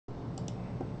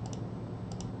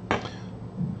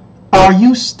Are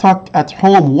you stuck at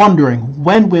home wondering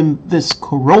when will this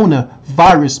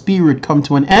coronavirus period come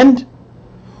to an end?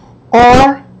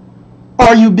 Or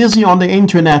are you busy on the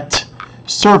internet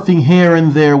surfing here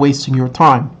and there wasting your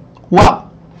time?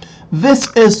 Well,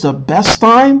 this is the best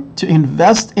time to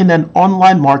invest in an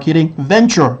online marketing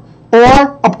venture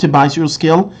or optimize your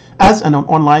skill as an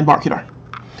online marketer.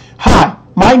 Hi,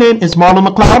 my name is Marlon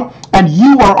McLeod and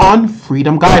you are on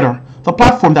Freedom Guider, the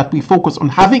platform that we focus on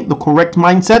having the correct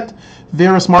mindset,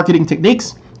 various marketing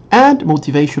techniques, and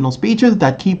motivational speeches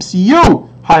that keeps you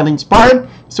highly inspired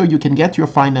so you can get your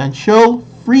financial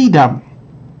freedom.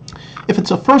 If it's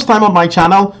the first time on my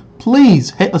channel,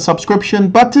 please hit the subscription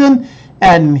button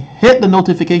and hit the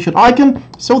notification icon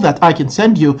so that I can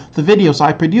send you the videos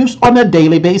I produce on a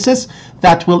daily basis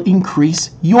that will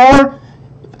increase your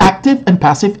active and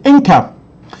passive income.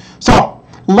 So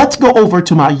let's go over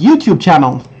to my YouTube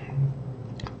channel.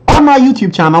 On my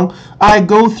YouTube channel, I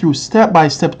go through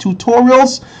step-by-step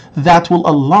tutorials that will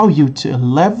allow you to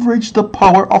leverage the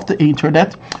power of the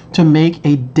internet to make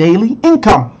a daily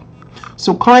income.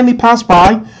 So kindly pass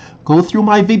by, go through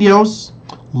my videos,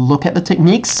 look at the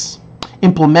techniques,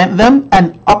 implement them,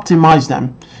 and optimize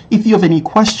them. If you have any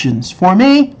questions for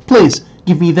me, please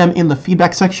give me them in the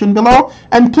feedback section below,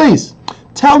 and please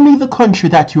tell me the country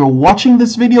that you're watching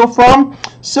this video from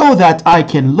so that I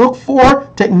can look for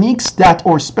techniques that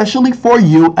are specially for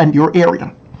you and your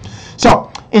area. So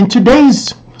in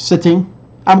today's sitting,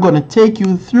 I'm going to take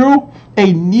you through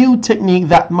a new technique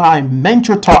that my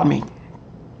mentor taught me,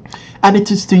 and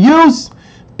it is to use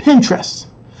Pinterest.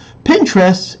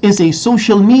 Pinterest is a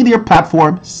social media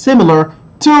platform similar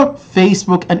to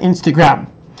Facebook and Instagram.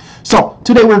 So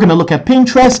today we're going to look at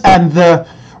Pinterest and the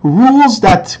rules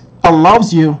that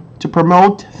allows you to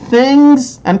promote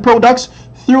things and products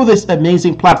through this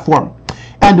amazing platform.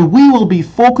 And we will be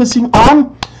focusing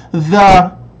on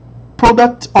the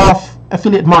product of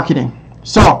affiliate marketing.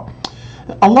 So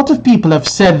a lot of people have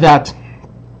said that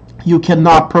you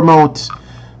cannot promote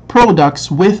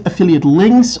products with affiliate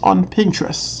links on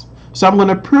Pinterest. So I'm going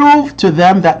to prove to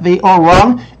them that they are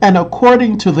wrong, and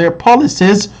according to their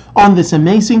policies on this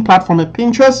amazing platform of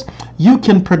Pinterest, you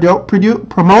can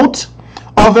promote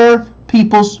other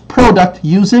people's product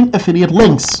using affiliate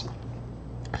links.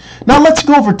 Now let's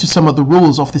go over to some of the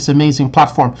rules of this amazing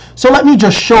platform. So let me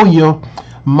just show you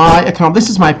my account. This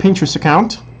is my Pinterest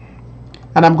account,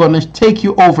 and I'm going to take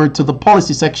you over to the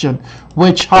policy section,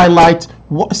 which highlight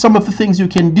some of the things you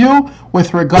can do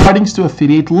with regarding to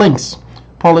affiliate links.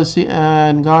 Policy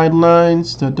and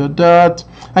guidelines,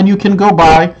 and you can go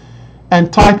by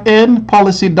and type in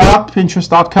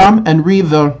policy.pinterest.com and read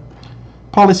the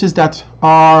policies that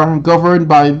are governed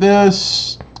by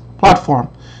this platform.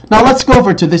 Now let's go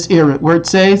over to this area where it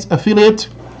says affiliate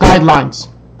guidelines.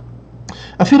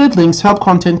 Affiliate links help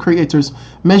content creators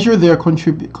measure their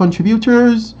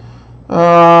contributors'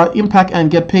 impact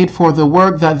and get paid for the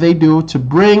work that they do to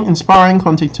bring inspiring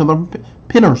content to the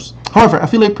pinners. However,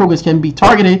 affiliate programs can be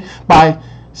targeted by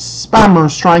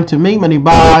spammers trying to make money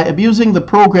by abusing the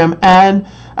program and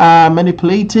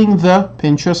manipulating the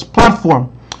Pinterest platform.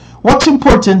 What's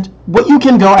important, what you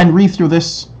can go and read through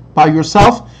this by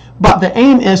yourself, but the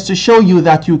aim is to show you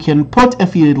that you can put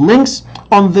affiliate links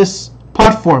on this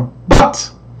platform,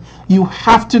 but you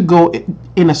have to go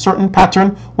in a certain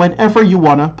pattern whenever you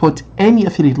want to put any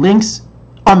affiliate links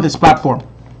on this platform.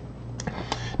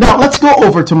 Now let's go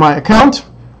over to my account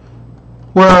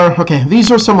where, okay,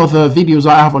 these are some of the videos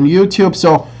I have on YouTube.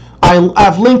 So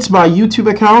I've linked my YouTube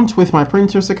account with my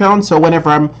Pinterest account, so whenever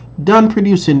I'm done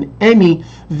producing any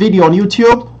video on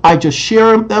YouTube, I just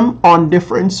share them on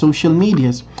different social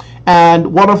medias, and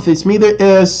one of these media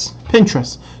is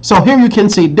Pinterest. So here you can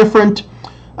see different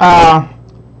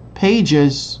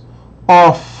pages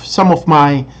of some of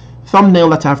my thumbnail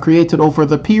that I've created over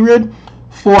the period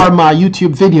for my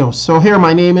YouTube videos. So here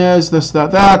my name is this,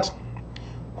 that,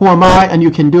 who am I, and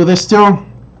you can do this too.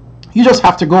 You just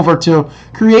have to go over to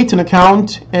create an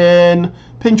account in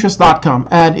Pinterest.com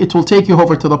and it will take you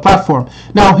over to the platform.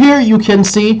 Now here you can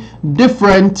see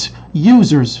different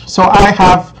users. So I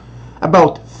have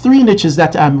about 3 niches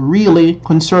that I'm really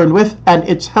concerned with, and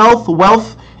it's health,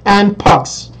 wealth, and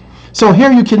pugs. So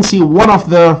here you can see one of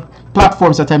the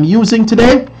platforms that I'm using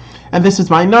today, and this is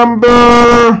my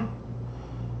number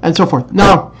and so forth.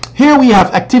 Now here we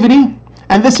have activity,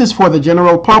 and this is for the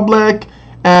general public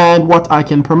and what I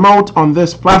can promote on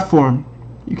this platform.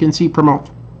 You can see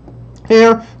promote.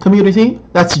 Here, community,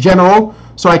 that's general,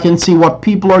 so I can see what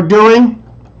people are doing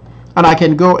and I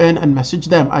can go in and message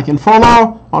them. I can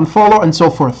follow, unfollow, and so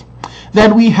forth.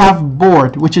 Then we have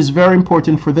board, which is very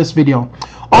important for this video.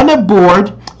 On a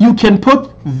board, you can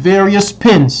put various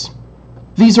pins.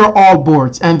 These are all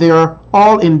boards, and they're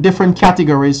all in different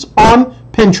categories on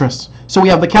Pinterest. So we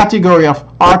have the category of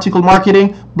article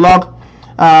marketing, blog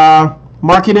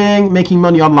marketing, making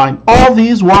money online. All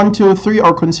these 1, 2, 3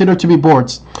 are considered to be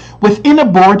boards. Within a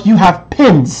board, you have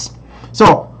pins.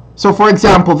 So for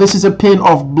example, this is a pin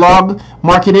of blog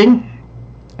marketing.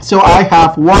 So I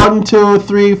have 1, 2,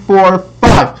 3, 4,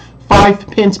 5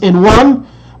 pins in one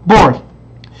board.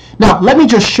 Now let me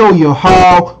just show you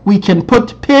how we can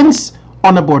put pins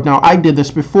on a board. Now I did this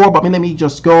before, but let me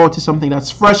just go to something that's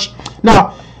fresh.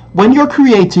 Now when you're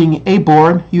creating a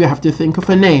board, you have to think of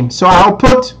a name. So I'll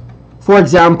put, for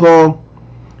example,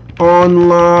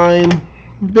 online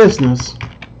business.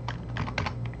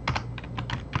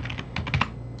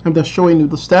 I'm just showing you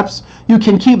the steps. You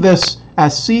can keep this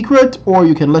as secret, or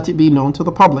you can let it be known to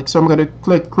the public. So I'm going to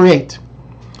click create.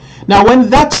 Now when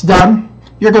that's done,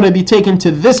 you're going to be taken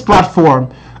to this platform.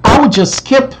 I would just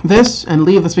skip this and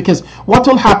leave this, because what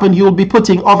will happen, you'll be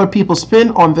putting other people's pin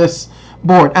on this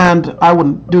board, and I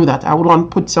wouldn't do that. I would want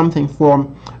to put something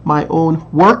from my own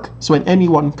work, so when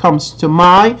anyone comes to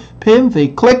my pin, they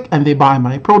click and they buy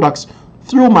my products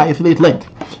through my affiliate link.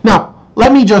 Now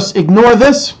let me just ignore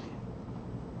this,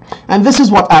 and this is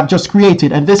what I've just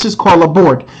created, and this is called a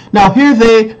board. Now here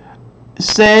they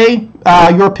say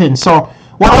your pin. So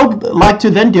what I would like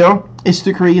to then do is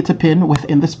to create a pin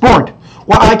within this board.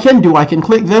 What I can do, I can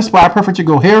click this, but I prefer to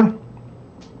go here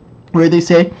where they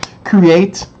say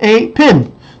create a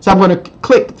pin. So I'm going to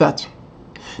click that.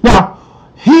 Now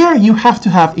here you have to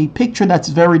have a picture that's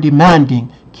very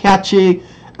demanding, catchy,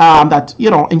 that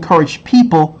encourage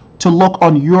people to look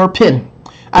on your pin.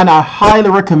 And I highly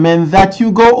recommend that you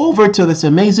go over to this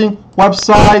amazing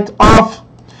website of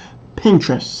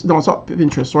Pinterest. No, it's not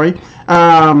Pinterest, sorry.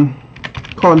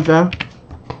 Canva.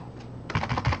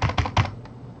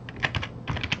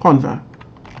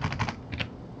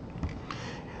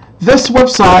 This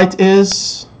website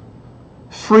is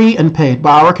free and paid,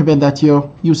 but I recommend that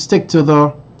you stick to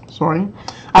the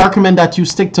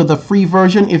free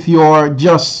version if you're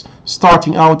just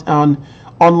starting out on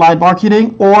online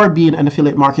marketing or being an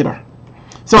affiliate marketer.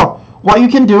 So what you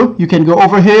can do, you can go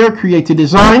over here, create a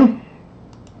design,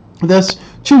 this,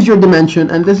 choose your dimension,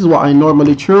 and this is what I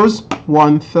normally choose,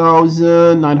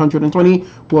 1920,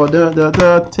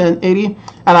 1080,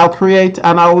 and I'll create,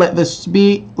 and I'll let this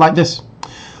be like this.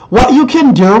 What you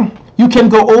can do, you can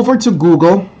go over to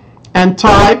Google and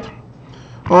type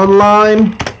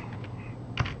online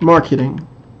marketing.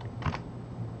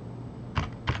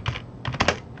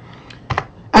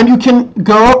 And you can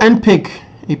go and pick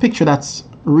a picture that's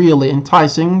really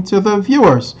enticing to the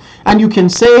viewers. And you can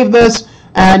save this,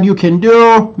 and you can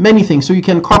do many things. So you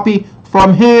can copy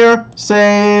from here,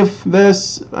 save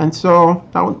this, and so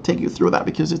I won't take you through that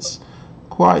because it's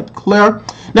quite clear.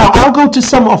 Now I'll go to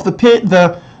some of the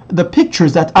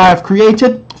pictures that I have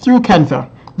created through Canva.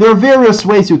 There are various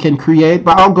ways you can create,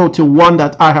 but I'll go to one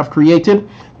that I have created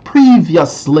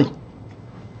previously.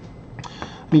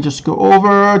 Let me just go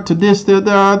over to this, to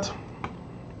that.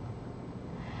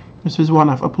 This is one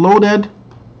I've uploaded.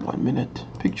 1 minute.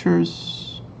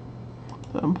 Pictures,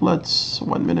 templates,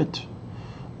 1 minute.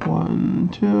 1,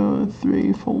 2,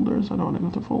 3 folders. I don't want to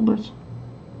go to folders.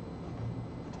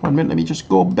 1 minute. Let me just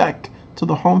go back to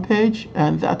the home page,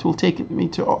 and that will take me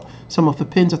to some of the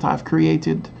pins that I've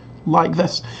created like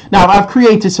this. Now I've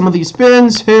created some of these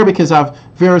pins here because I have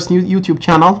various new YouTube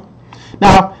channel.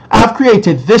 Now I've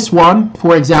created this one,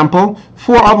 for example,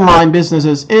 for online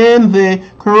businesses in the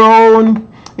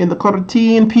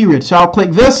quarantine period. So I'll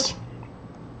click this.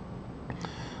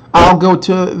 I'll go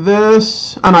to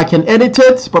this, and I can edit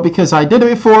it, but because I did it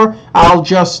before, I'll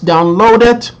just download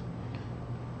it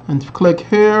and click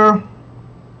here.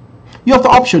 You have the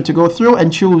option to go through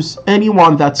and choose any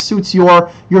one that suits your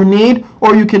need,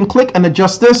 or you can click and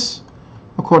adjust this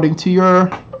according to your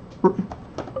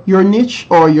niche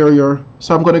or your.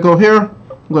 So I'm going to go here.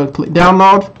 I'm going to click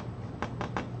download.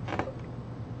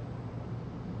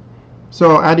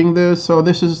 So adding this. So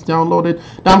this is downloaded.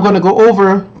 Now I'm going to go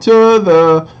over to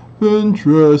the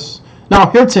Pinterest. Now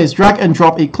here it says drag and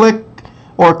drop a click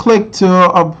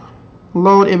to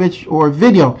upload image or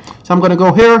video. So I'm going to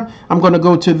go here. I'm going to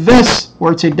go to this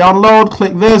where it says download.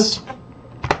 Click this,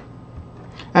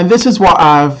 and this is what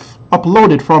I've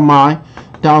uploaded from my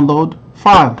download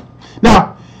file.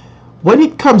 Now when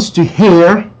it comes to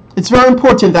here, it's very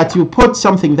important that you put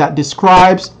something that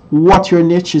describes what your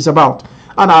niche is about.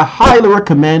 And I highly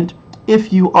recommend,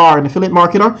 if you are an affiliate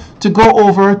marketer, to go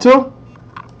over to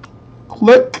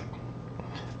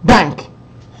ClickBank.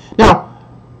 Now,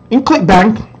 in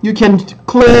ClickBank, you can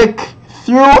click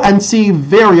through and see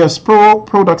various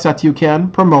products that you can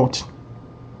promote.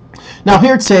 Now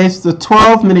here it says the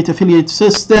 12-minute affiliate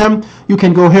system. You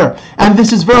can go here, and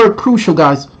this is very crucial,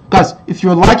 guys. If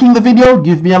you're liking the video,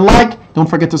 give me a like. Don't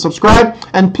forget to subscribe,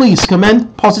 and please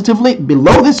comment positively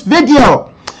below this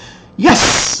video.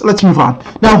 Yes, let's move on.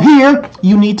 Now here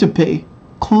you need to pay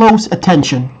close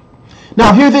attention.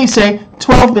 Now here they say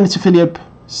 12 minutes affiliate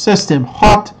system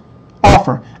hot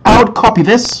offer. I would copy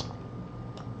this.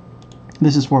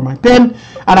 This is for my pin,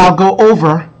 and I'll go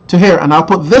over to here and I'll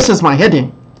put this as my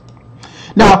heading.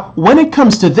 Now when it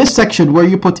comes to this section where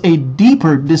you put a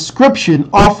deeper description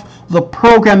of the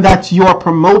program that you're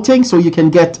promoting so you can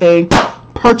get a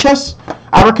purchase,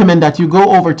 I recommend that you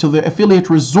go over to the affiliate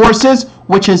resources,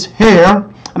 which is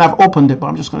here, and I've opened it, but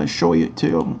I'm just going to show you to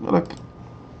you. Look.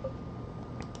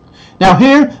 Now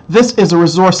here, this is a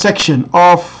resource section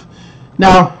of,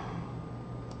 now,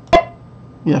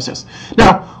 yes.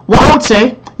 Now, what I would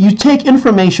say, you take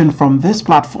information from this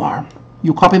platform,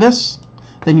 you copy this,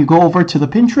 then you go over to the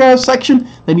Pinterest section,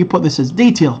 then you put this as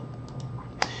detail.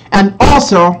 And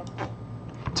also,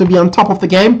 to be on top of the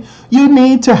game, you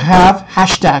need to have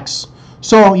hashtags.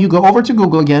 So you go over to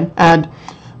Google again, and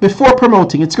before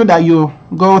promoting, it's good that you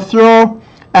go through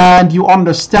and you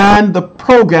understand the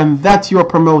program that you're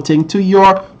promoting to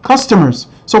your customers.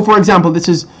 So for example, this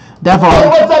is Devon. Hey,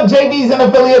 what's up, JB's and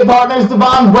affiliate partners,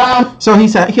 Devon Brown. So he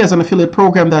has an affiliate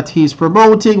program that he's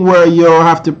promoting where you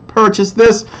have to purchase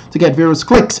this to get various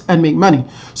clicks and make money.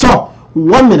 So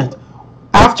 1 minute.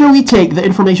 After we take the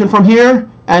information from here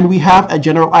and we have a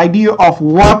general idea of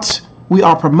what we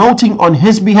are promoting on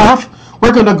his behalf,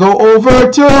 we're going to go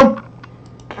over to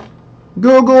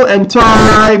Google and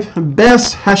type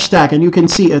best hashtag, and you can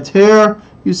see it here.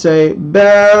 You say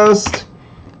best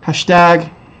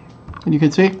hashtag, and you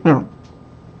can see.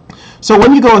 So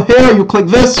when you go here, you click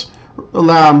this,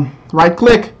 right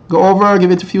click, go over,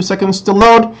 give it a few seconds to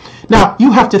load. Now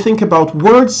you have to think about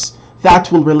words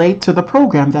that will relate to the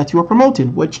program that you're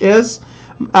promoting, which is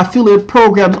affiliate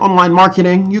program, online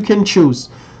marketing. You can choose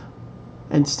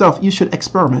and stuff. You should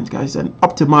experiment, guys, and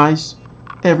optimize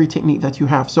every technique that you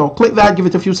have. So click that, give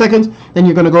it a few seconds, then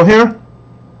you're going to go here,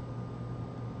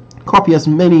 copy as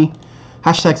many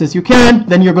hashtags as you can,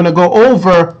 then you're going to go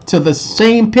over to the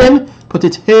same pin, put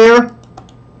it here.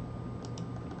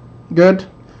 Good.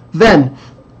 Then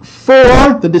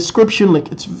for the description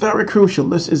link, it's very crucial.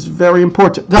 This is very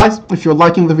important, guys. If you're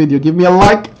liking the video, give me a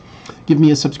like, give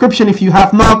me a subscription if you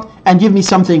have not, and give me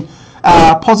something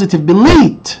positive.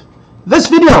 Delete this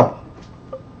video.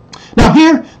 Now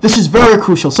here, this is very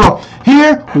crucial. So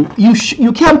here,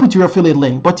 you can put your affiliate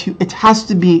link, but it has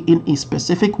to be in a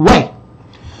specific way.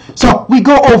 So we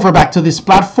go over back to this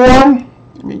platform.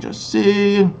 Let me just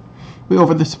see. We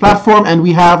over this platform, and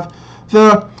we have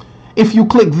the, if you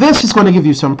click this, it's going to give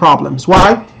you some problems.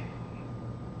 Why?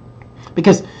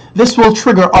 Because this will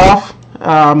trigger off,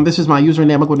 this is my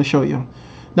username I'm going to show you.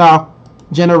 Now,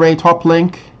 generate hop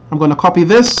link. I'm going to copy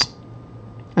this,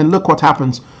 and look what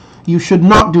happens. You should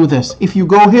not do this. If you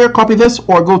go here, copy this,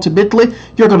 or go to bit.ly,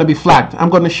 you're going to be flagged. I'm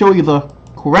going to show you the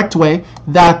correct way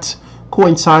that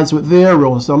coincides with their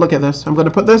rules. So look at this. I'm going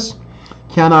to put this.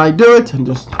 Can I do it? And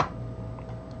just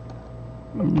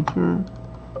enter.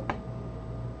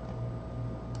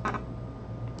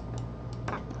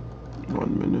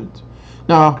 One minute.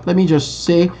 Now let me just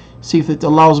see if it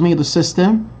allows me, the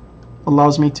system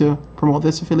allows me to promote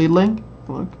this affiliate link.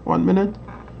 Look, 1 minute.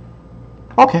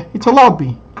 Okay, it's allowed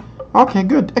me. Okay,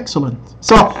 good, excellent.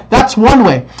 So that's one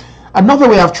way. Another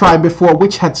way I've tried before,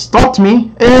 which had stopped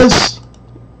me, is,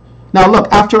 now look,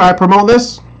 after I promote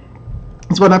this,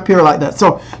 it's going to appear like that.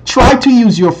 So try to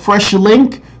use your fresh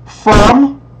link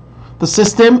from the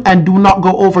system and do not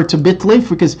go over to bit.ly,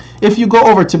 because if you go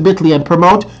over to bit.ly and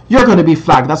promote, you're going to be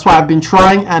flagged. That's why I've been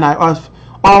trying, and I've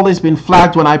always been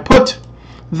flagged when I put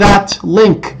that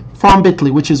link from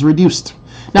bit.ly, which is reduced.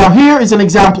 Now here is an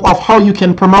example of how you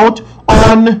can promote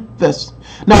on this.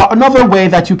 Now another way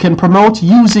that you can promote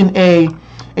using a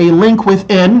link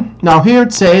within. Now here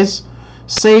it says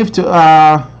save to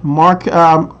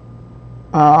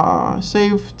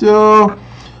save to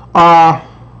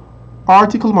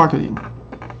article marketing.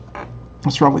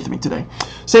 What's wrong with me today?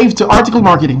 Save to article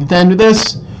marketing. Then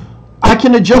this, I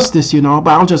can adjust this, you know,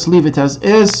 but I'll just leave it as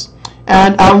is,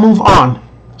 and I'll move on.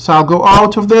 So I'll go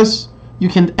out of this. You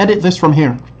can edit this from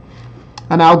here,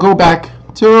 and I'll go back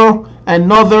to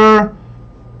another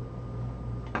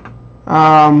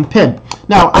pin.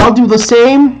 Now I'll do the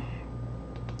same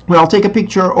where I'll take a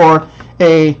picture or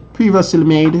a previously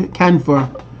made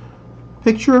Canva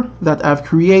picture that I've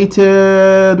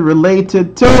created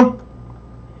related to,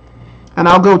 and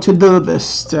I'll go to the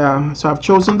list. So I've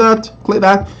chosen that, click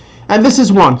that, And this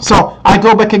is one. So I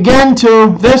go back again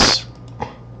to this.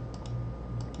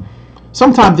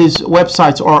 Sometimes these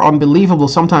websites are unbelievable.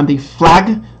 Sometimes they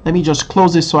flag. Let me just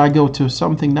close this so I go to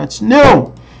something that's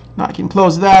new. Now I can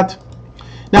close that.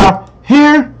 Now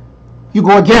here you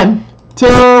go again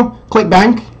to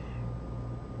ClickBank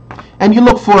and you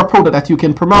look for a product that you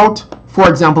can promote. For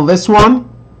example, this one.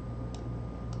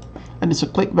 And it's a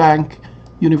ClickBank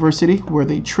University where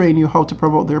they train you how to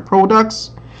promote their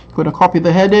products. Go to copy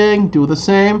the heading, do the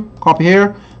same, copy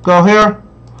here, go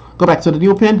back to the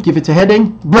new pin, give it a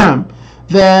heading, bam.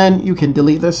 Then you can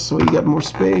delete this so you get more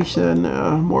space and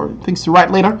more things to write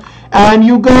later. And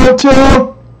you go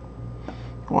to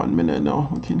 1 minute. No,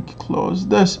 we can close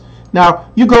this. Now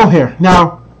you go here.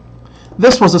 Now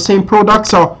this was the same product,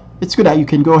 so it's good that you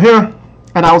can go here,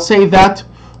 and I'll save that.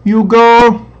 You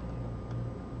go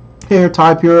here,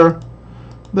 type your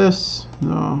this.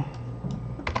 No.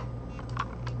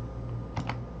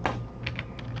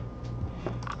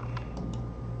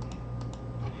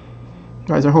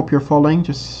 Guys, I hope you're following.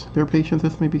 Just bear patient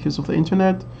with me because of the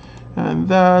internet. And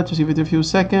that, just give it a few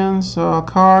seconds.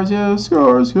 Cars, yes,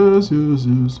 cars, yes, yes,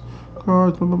 yes.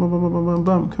 Cars, bum, bum, bum, bum, bum,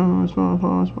 bum, cars, bum,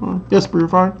 cars, bum. Yes,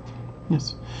 purify.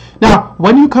 Yes. Now,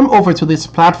 when you come over to this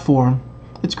platform,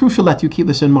 it's crucial that you keep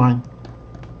this in mind.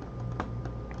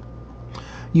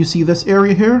 You see this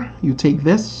area here? You take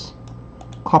this,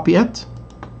 copy it,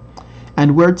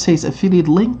 and where it says affiliate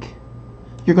link,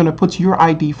 you're going to put your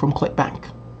ID from ClickBank.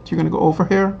 You're going to go over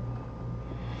here.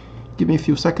 Give me a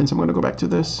few seconds. I'm going to go back to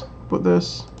this. Put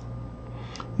this.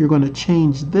 You're going to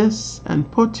change this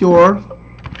and put your.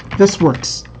 This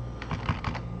works.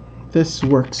 This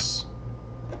works.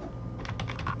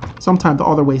 Sometimes the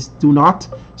other ways do not.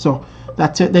 So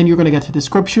that's it. Then you're going to get a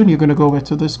description. You're going to go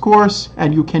into this course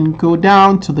and you can go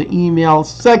down to the email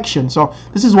section. So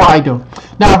this is what I do.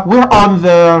 Now we're on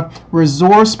the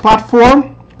resource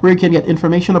platform where you can get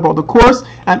information about the course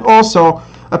and also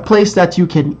a place that you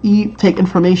can take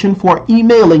information for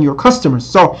emailing your customers.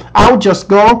 So I'll just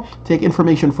go take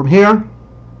information from here.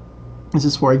 This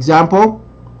is for example.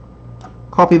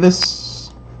 Copy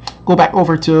this. Go back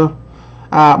over to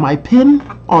my pin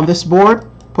on this board.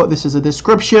 Put this as a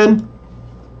description.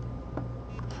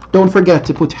 Don't forget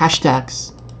to put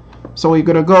hashtags. So you're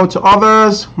going to go to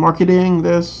others, marketing,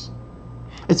 this.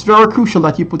 It's very crucial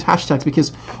that you put hashtags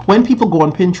because when people go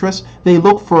on Pinterest, they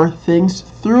look for things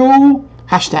through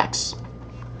hashtags.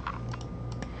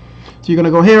 So you're going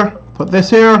to go here, put this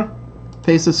here,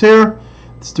 paste this here.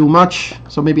 It's too much,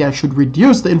 so maybe I should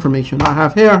reduce the information I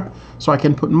have here so I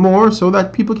can put more so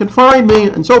that people can find me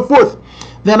and so forth.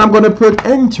 Then I'm going to put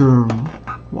enter.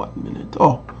 1 minute.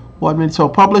 Oh, 1 minute. So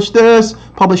publish this,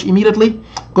 publish immediately.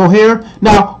 Go here.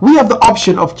 Now we have the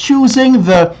option of choosing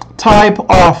the type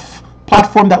of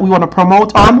platform that we want to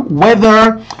promote on,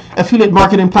 whether affiliate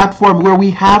marketing platform where we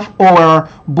have our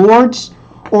boards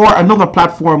or another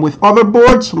platform with other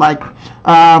boards like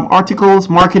articles,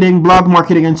 marketing, blog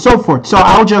marketing, and so forth. So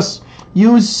I'll just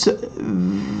use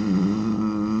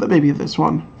maybe this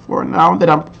one for now. Then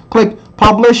I'll click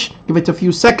publish, give it a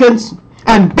few seconds,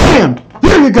 and bam!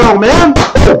 Here you go, man!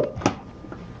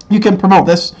 You can promote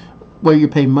this where you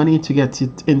pay money to get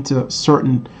it into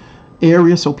certain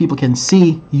areas so people can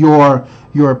see your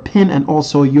pin and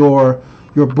also your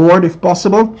board if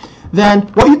possible. Then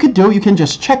what you could do, you can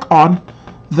just check on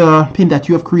the pin that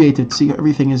you have created, see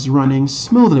everything is running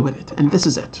smoothly with it, and this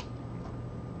is it.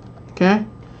 Okay,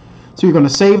 so you're going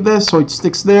to save this so it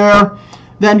sticks there.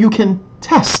 Then you can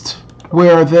test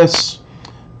where this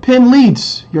pin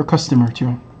leads your customer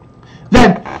to.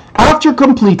 Then after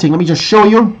completing, let me just show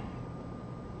you.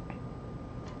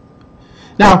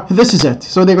 Now this is it.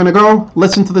 So they're going to go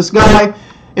listen to this guy.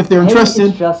 If they're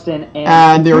interested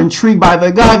and they're intrigued by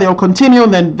the guy, they'll continue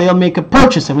and then they'll make a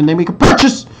purchase. And when they make a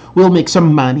purchase, we'll make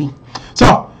some money.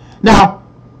 So now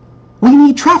we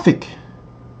need traffic.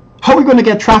 How are we going to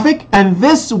get traffic? And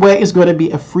this way is going to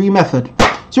be a free method.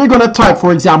 So you're going to type,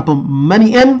 for example,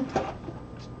 money in,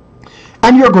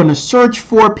 and you're going to search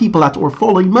for people that are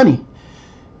following money.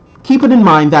 Keep it in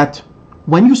mind that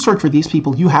when you search for these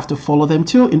people, you have to follow them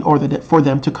too in order for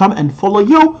them to come and follow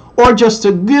you, or just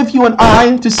to give you an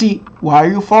eye to see why are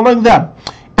you following them.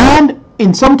 And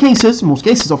in some cases, most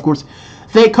cases of course,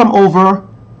 they come over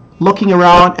looking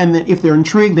around, and then if they're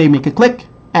intrigued, they make a click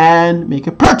and make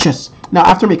a purchase. Now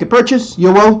after make a purchase,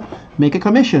 you will make a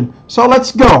commission. So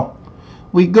let's go.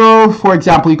 We go, for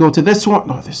example, you go to this one.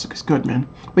 Oh, this looks good, man.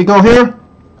 We go here.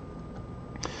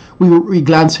 We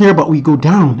glance here, but we go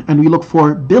down and we look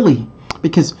for Billy,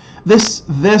 because this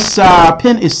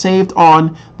pin is saved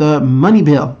on the money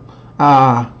bill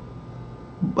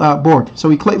board. So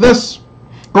we click this,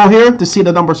 Go here to see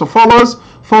the numbers of followers.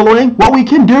 Following, what we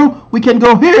can do, we can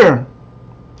go here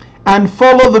and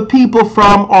follow the people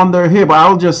from under here. But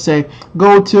I'll just say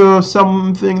go to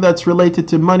something that's related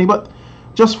to money. But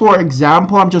just for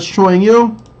example, I'm just showing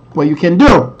you what you can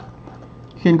do.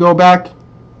 You can go back.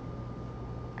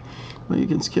 Well, you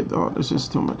can skip. Oh, this is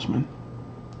too much, man.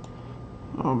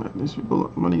 Oh man, these people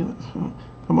got money.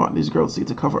 Come on, these girls need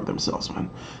to cover up themselves, man.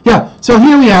 Yeah, so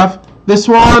here we have this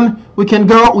one. We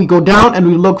go down and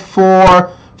we look for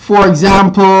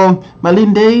example,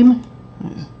 Malindane,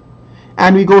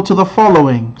 and we go to the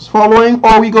following,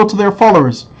 or we go to their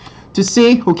followers to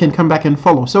see who can come back and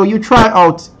follow. So you try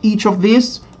out each of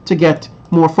these to get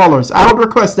more followers. I would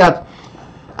request that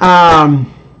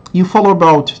you follow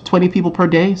about 20 people per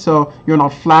day, so you're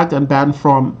not flagged and banned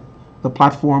from the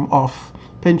platform of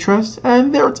Pinterest.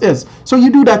 And there it is. So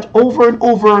you do that over and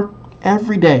over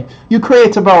every day. You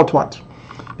create about what?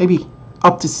 Maybe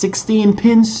up to 16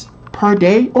 pins per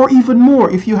day, or even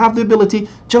more if you have the ability.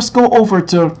 Just go over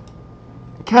to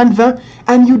Canva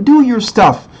and you do your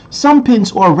stuff. Some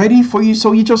pins are ready for you,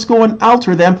 so you just go and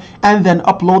alter them and then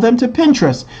upload them to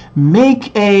Pinterest.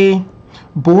 Make a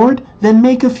board, then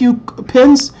make a few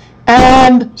pins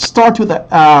and start with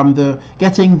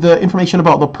getting the information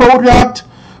about the product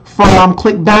from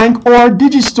ClickBank or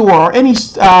Digistore or any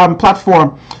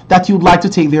platform that you'd like to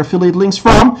take their affiliate links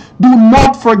from. Do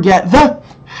not forget the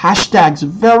hashtags,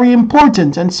 very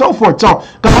important, and so forth. So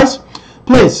guys,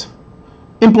 please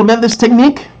implement this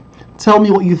technique. Tell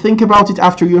me what you think about it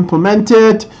after you implement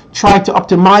it. Try to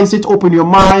optimize it, open your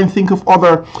mind, think of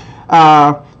other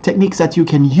techniques that you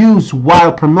can use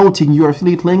while promoting your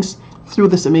affiliate links through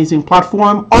this amazing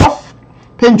platform of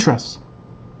Pinterest.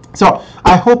 So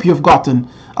I hope you've gotten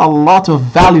a lot of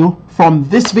value from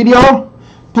this video.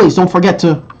 Please don't forget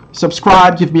to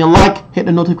subscribe, give me a like, hit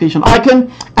the notification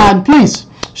icon, and please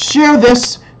share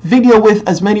this video with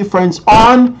as many friends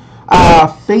on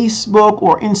Facebook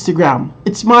or Instagram.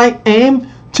 It's my aim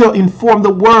to inform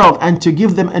the world and to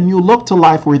give them a new look to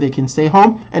life where they can stay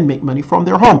home and make money from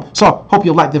their home. So hope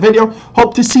you liked the video.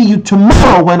 Hope to see you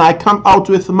tomorrow when I come out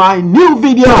with my new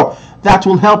video that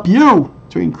will help you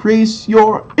to increase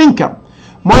your income.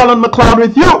 Marlon McLeod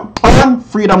with you on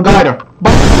Freedom Guider.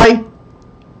 Bye.